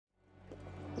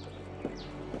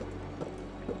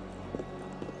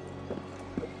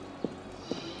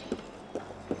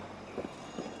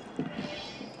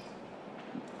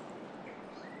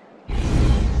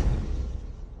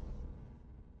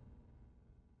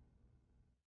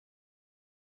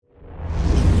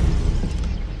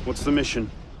What's the mission?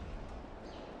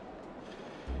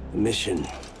 The mission...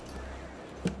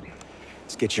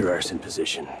 Let's get your arse in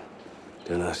position.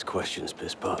 Don't ask questions,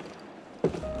 Piss Pop.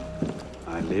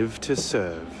 I live to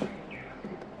serve.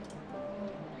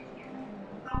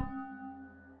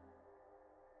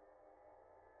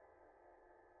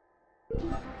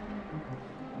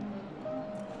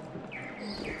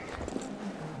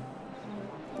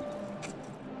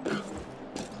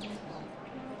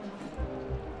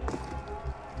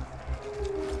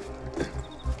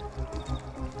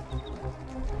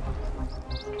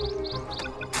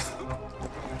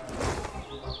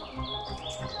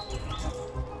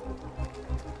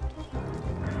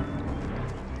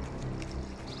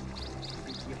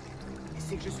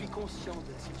 C'est que je suis conscient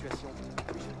de la situation.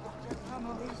 Mais je ne pardonne pas,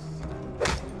 Maurice.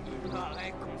 Il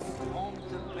paraît qu'on se trompe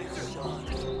de personne.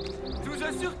 Je vous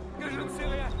assure que je ne sais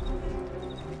rien.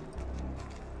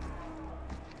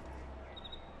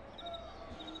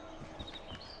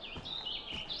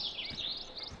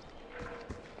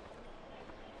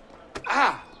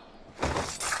 Ah!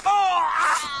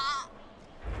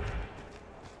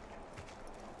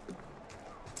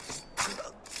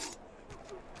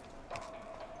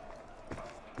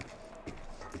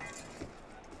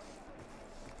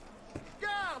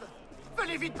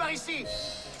 Venez vite par ici!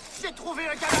 J'ai trouvé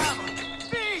un cadavre!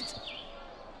 Vite!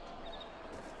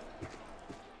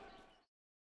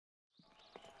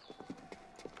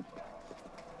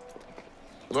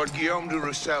 Lord Guillaume de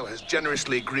Roussel has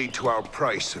generously agreed to our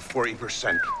price of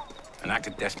 40%. An act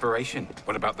of desperation.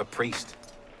 What about the priest?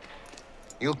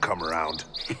 He'll come around.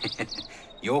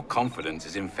 Your confidence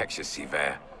is infectious,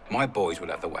 Sivert. My boys will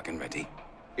have the wagon ready.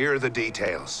 Here are the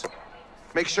details.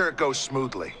 Make sure it goes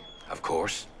smoothly. Of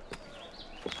course.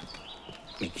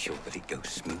 Make sure that it goes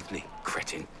smoothly,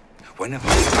 cretin. Whenever...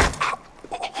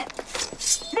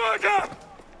 Murder!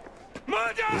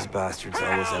 Murder! These bastards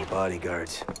always have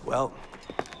bodyguards. Well...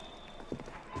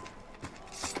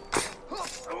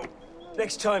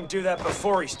 Next time, do that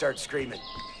before he starts screaming.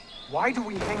 Why do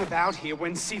we hang about here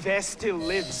when Sivert still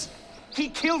lives? He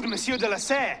killed Monsieur de la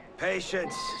Serre!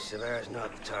 Patience. Sever's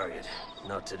not the target.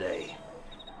 Not today.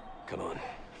 Come on.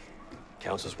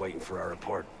 Council's waiting for our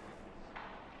report.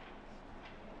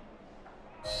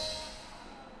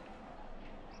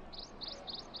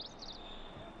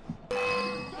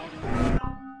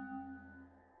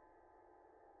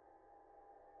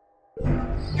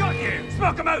 Got you!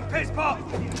 Smoke him out, piss pop!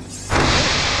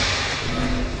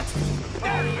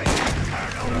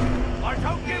 I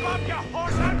don't give up, you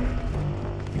horseman!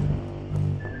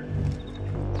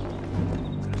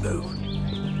 Move.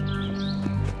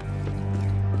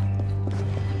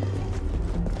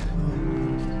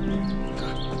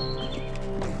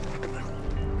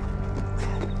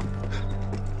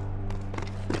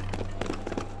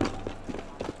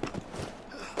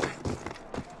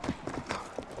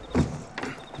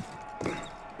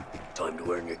 Time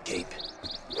to earn your cape.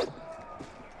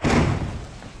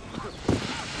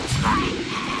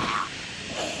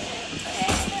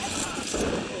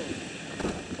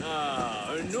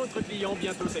 Ah, un autre client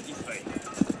bientôt satisfait.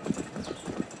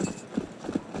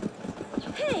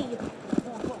 Hey!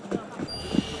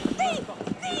 Thief!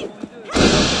 Thief!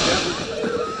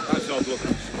 That's not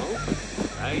looking smoke.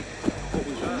 Hey, what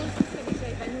was that?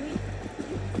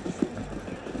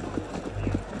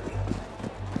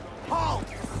 Halt!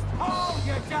 Hold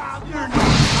you down! You're not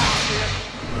out here!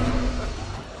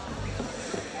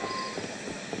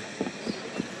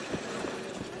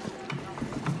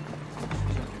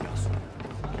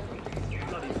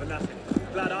 Bloody for nothing.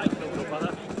 Glad I killed your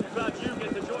brother. Glad you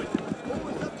get the joint.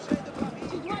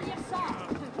 Tu dois lire ça!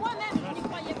 Moi-même, je n'y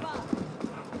croyais pas!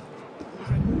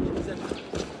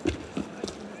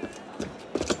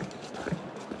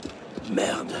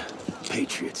 Merde.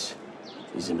 Patriots.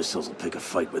 These imbeciles will pick a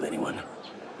fight with anyone.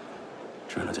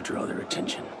 Try not to draw their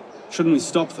attention. Shouldn't we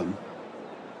stop them?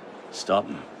 Stop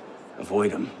them.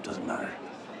 Avoid them. Doesn't matter.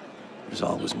 There's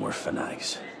always more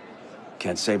fanatics.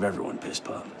 Can't save everyone, Piss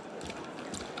Pop.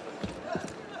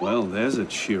 Well, there's a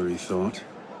cheery thought.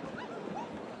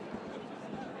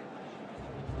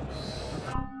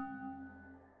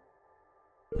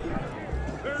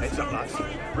 Heads up, lads.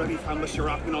 Remy found Monsieur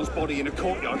Arpinon's body in a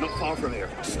courtyard not far from here.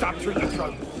 Stabbed through the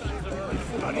throat.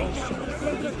 Bloody...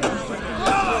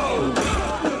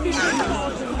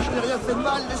 Je n'ai rien fait de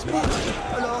mal, n'est-ce pas?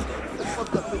 Alors, faites-moi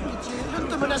un peu pitié, je ne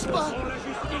te menace pas.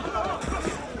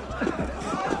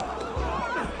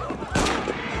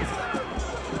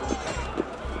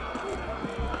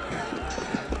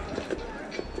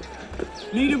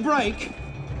 Need a break?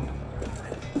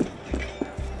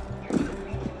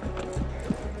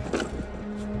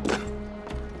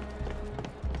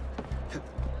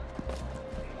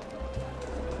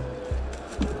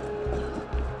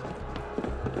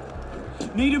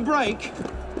 Need a break?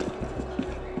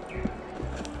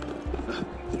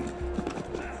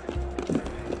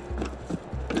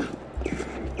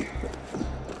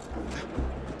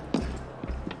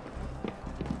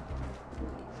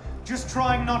 Just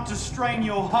trying not to strain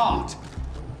your heart.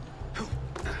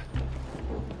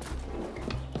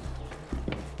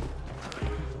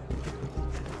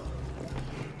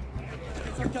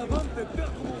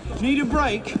 Need a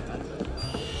break?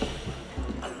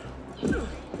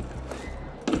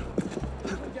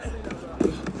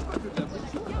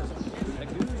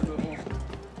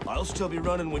 I'll still be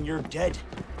running when you're dead.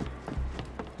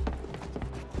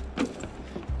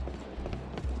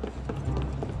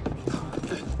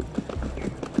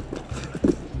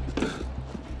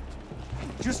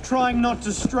 Just trying not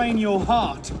to strain your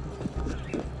heart.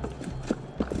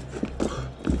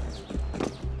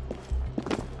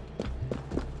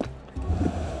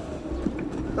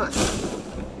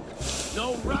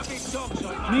 No rabid dogs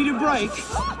on Need a break?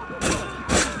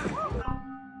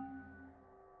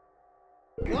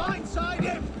 Blindside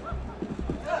him!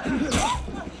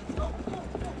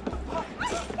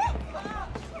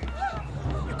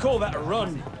 You call that a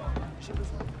run?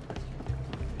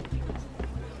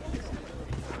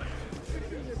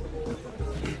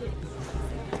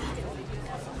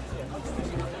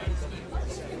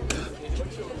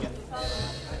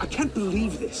 I can't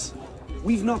believe this.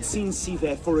 We've not seen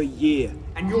Sivert for a year,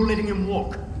 and you're letting him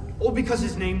walk. All because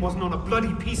his name wasn't on a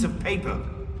bloody piece of paper.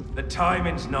 The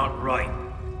timing's not right.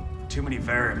 Too many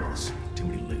variables, too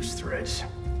many loose threads.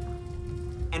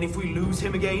 And if we lose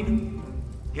him again?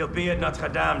 He'll be at Notre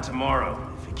Dame tomorrow,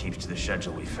 if he keeps to the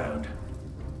schedule we found.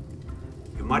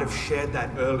 You might have shared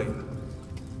that earlier.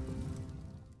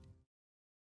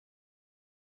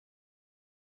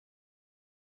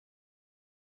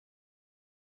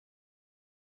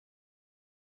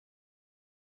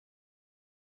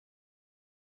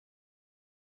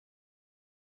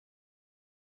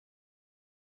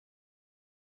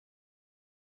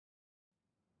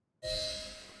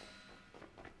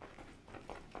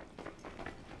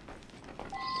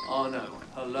 Arno,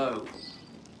 hello.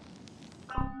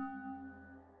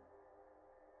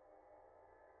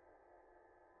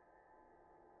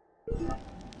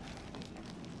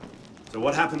 So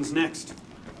what happens next?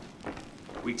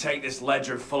 We take this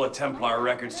ledger full of Templar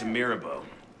records to Mirabeau.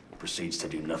 Proceeds to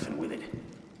do nothing with it.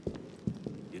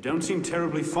 You don't seem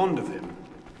terribly fond of him.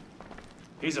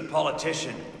 He's a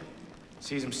politician.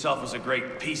 Sees himself as a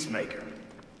great peacemaker.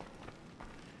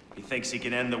 He thinks he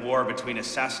can end the war between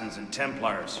assassins and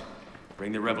Templars,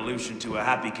 bring the revolution to a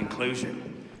happy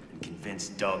conclusion, and convince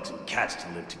dogs and cats to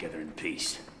live together in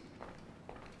peace.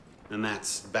 And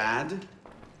that's bad?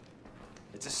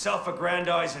 It's a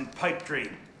self-aggrandizing pipe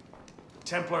dream. The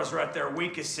Templars are at their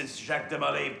weakest since Jacques de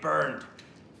Molay burned.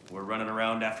 We're running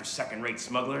around after second-rate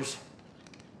smugglers.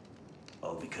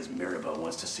 All because Mirabeau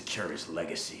wants to secure his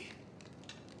legacy.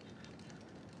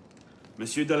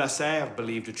 Monsieur de la Serre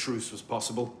believed a truce was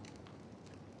possible.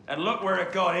 And look where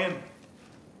it got him.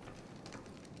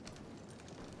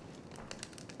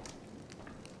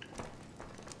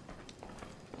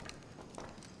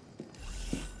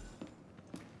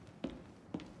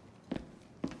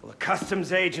 Well, the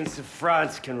customs agents of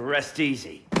France can rest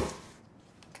easy.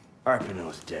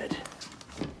 Arpinot's dead.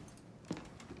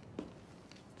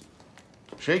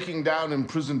 Shaking down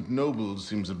imprisoned nobles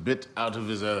seems a bit out of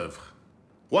his oeuvre.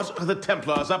 What are the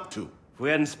Templars up to? If we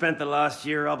hadn't spent the last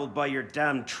year hobbled by your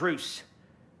damn truce,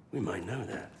 we might know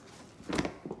that.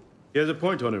 Here's a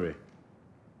point, Honoré.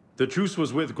 The truce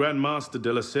was with Grand Master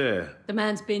de la Serre. The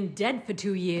man's been dead for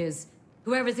 2 years.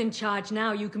 Whoever's in charge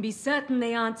now, you can be certain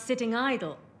they aren't sitting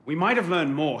idle. We might have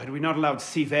learned more had we not allowed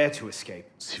Sivert to escape.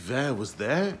 Sivert was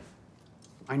there?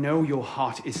 I know your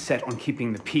heart is set on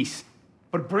keeping the peace,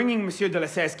 but bringing Monsieur de la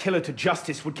Serre's killer to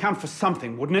justice would count for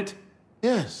something, wouldn't it?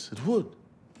 Yes, it would.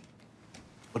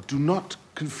 But do not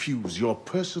confuse your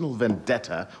personal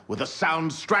vendetta with a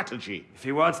sound strategy. If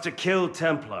he wants to kill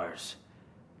Templars,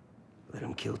 let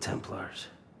him kill Templars.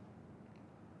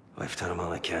 I've done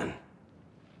all I can.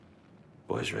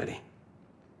 Boys ready?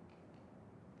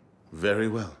 Very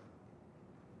well.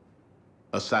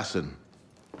 Assassin.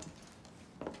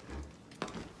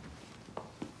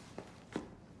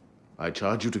 I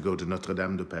charge you to go to Notre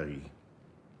Dame de Paris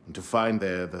and to find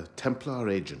there the Templar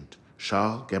agent,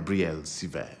 Charles Gabriel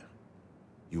Sivert.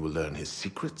 You will learn his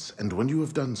secrets, and when you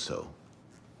have done so,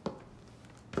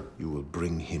 you will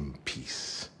bring him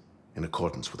peace in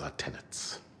accordance with our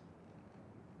tenets.